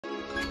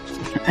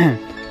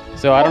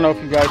So I don't know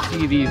if you guys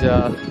see these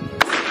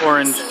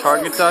orange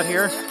targets out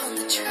here,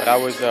 but I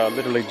was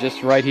literally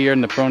just right here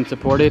in the prone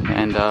supported,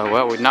 and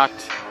well, we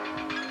knocked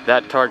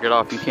that target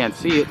off. You can't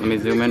see it. Let me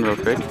zoom in real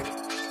quick.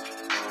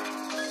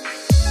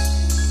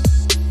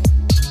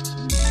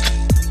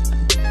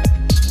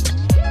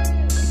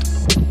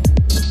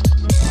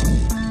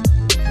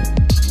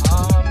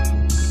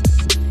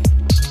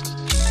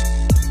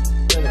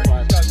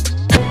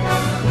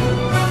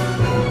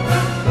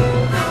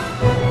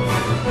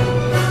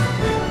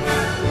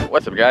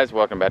 What's up, guys?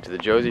 Welcome back to the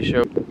Josie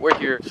Show. We're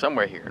here,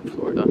 somewhere here in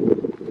Florida,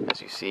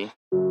 as you see.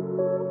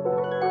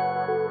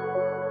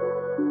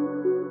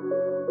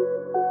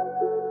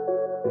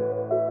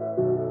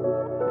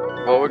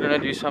 Well, we're gonna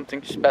do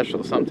something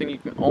special, something you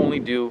can only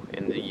do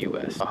in the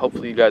US.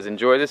 Hopefully you guys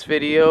enjoy this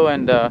video,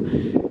 and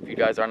if you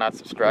guys are not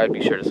subscribed,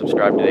 be sure to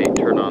subscribe today,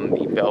 turn on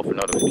the bell for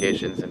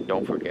notifications, and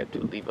don't forget to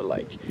leave a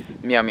like.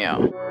 Meow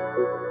meow.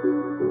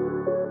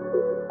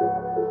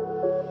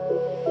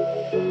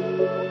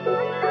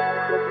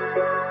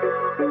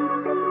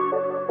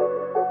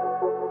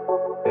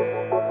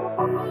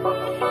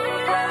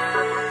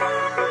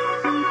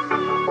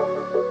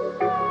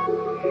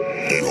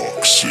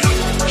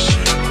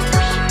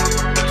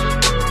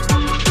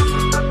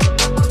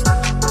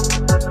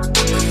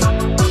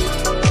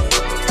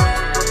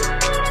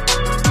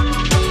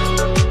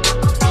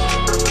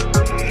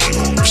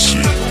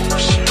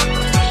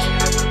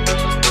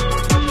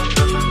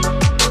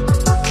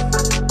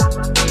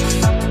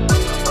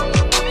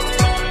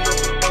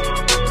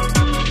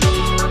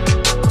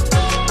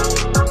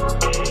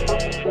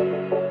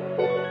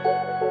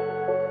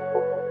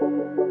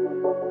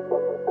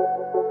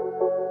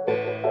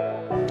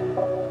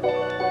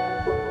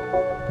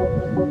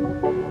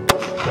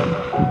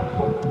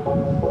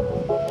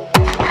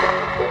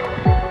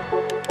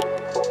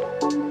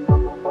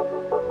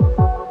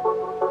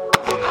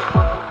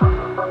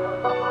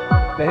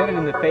 They hit it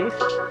in the face,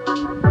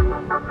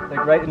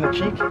 like right in the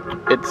cheek.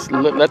 That's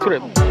what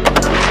it.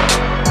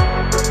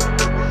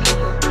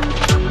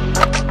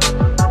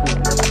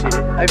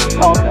 I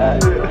felt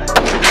that.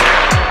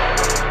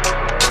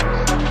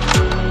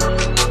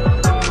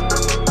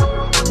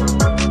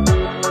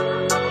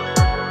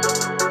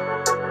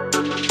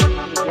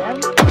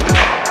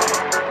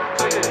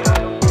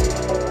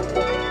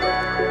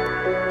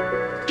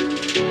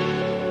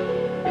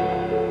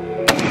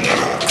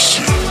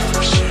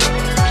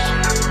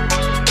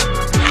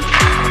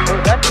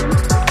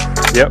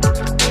 Yep.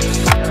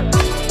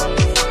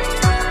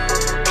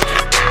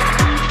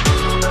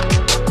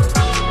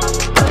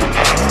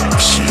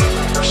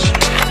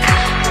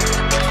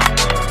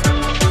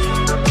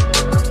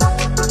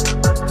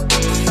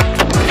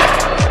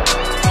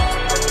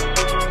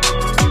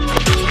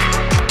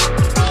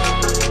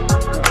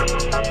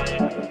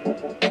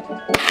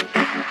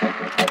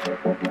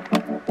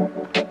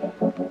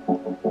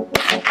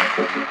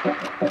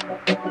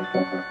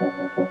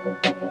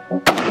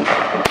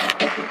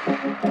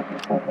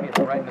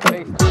 Right in the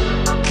face.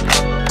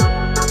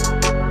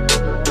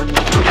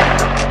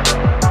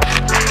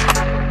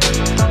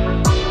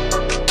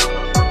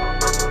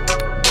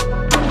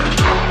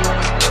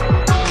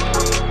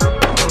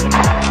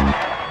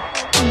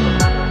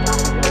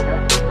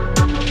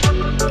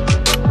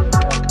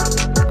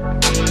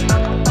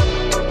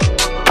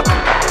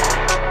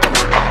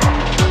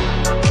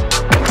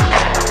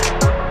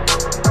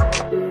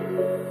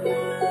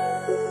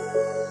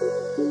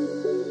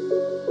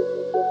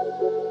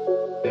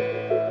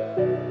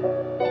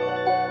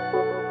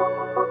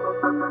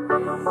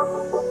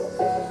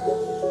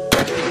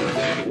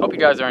 Hope you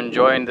guys are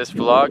enjoying this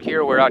vlog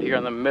here. We're out here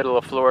in the middle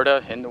of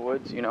Florida, in the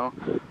woods, you know,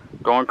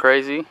 going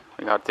crazy.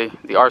 We got the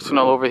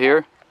arsenal over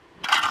here.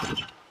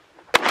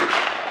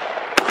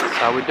 That's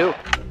how we do.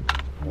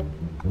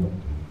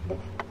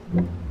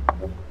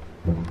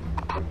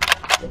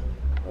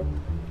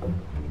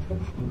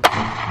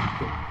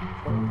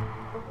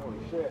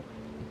 Holy shit.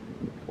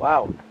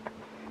 Wow.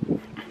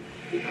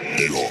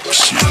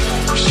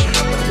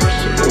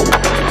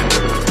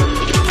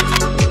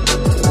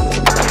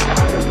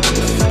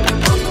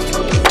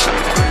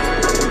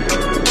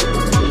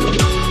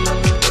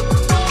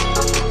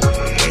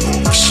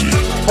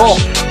 Oh.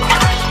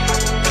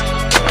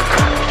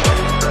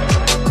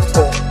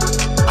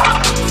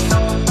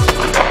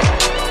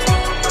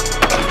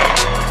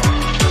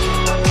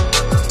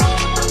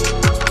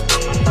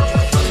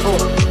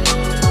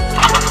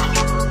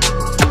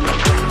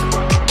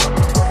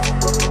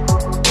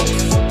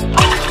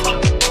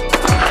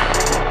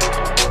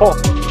 Oh.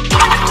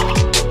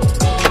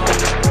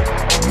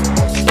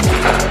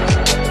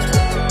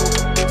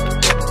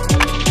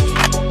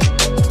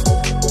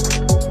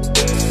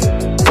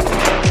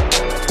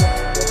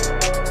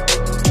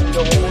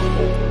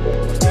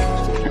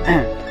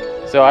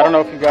 So I don't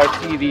know if you guys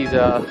see these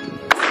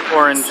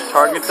orange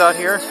targets out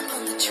here,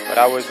 but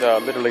I was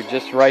literally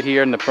just right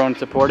here in the prone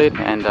supported,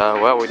 and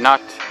well, we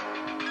knocked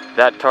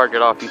that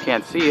target off. You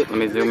can't see it. Let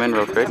me zoom in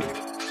real quick.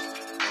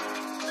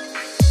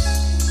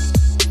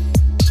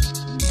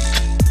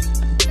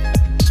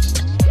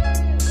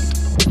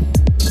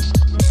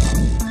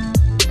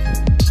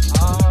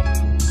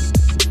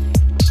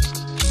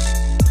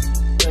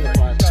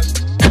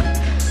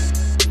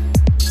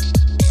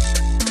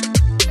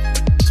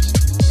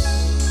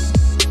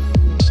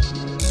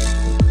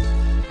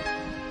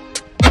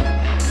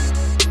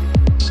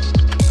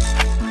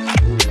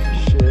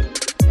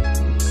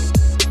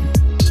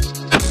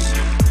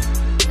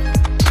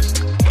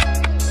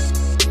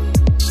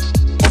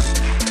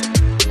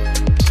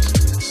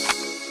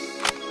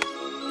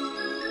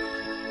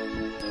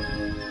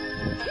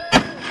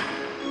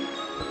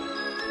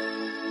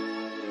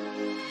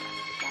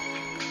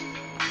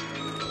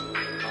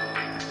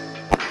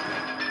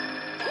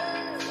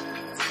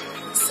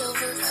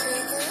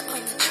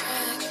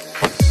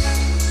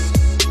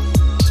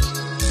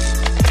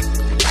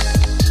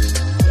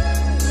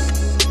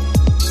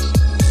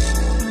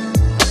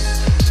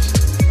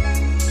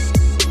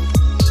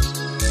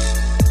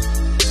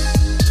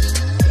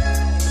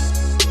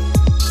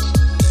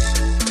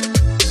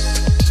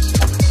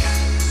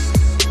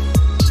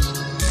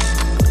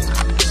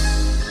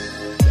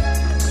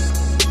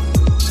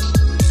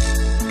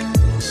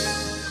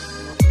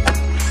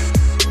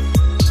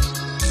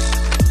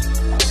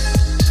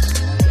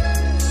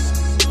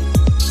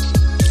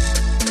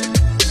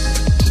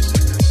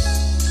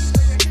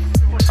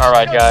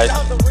 Alright guys,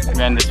 I'm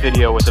gonna end this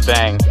video with a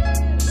bang.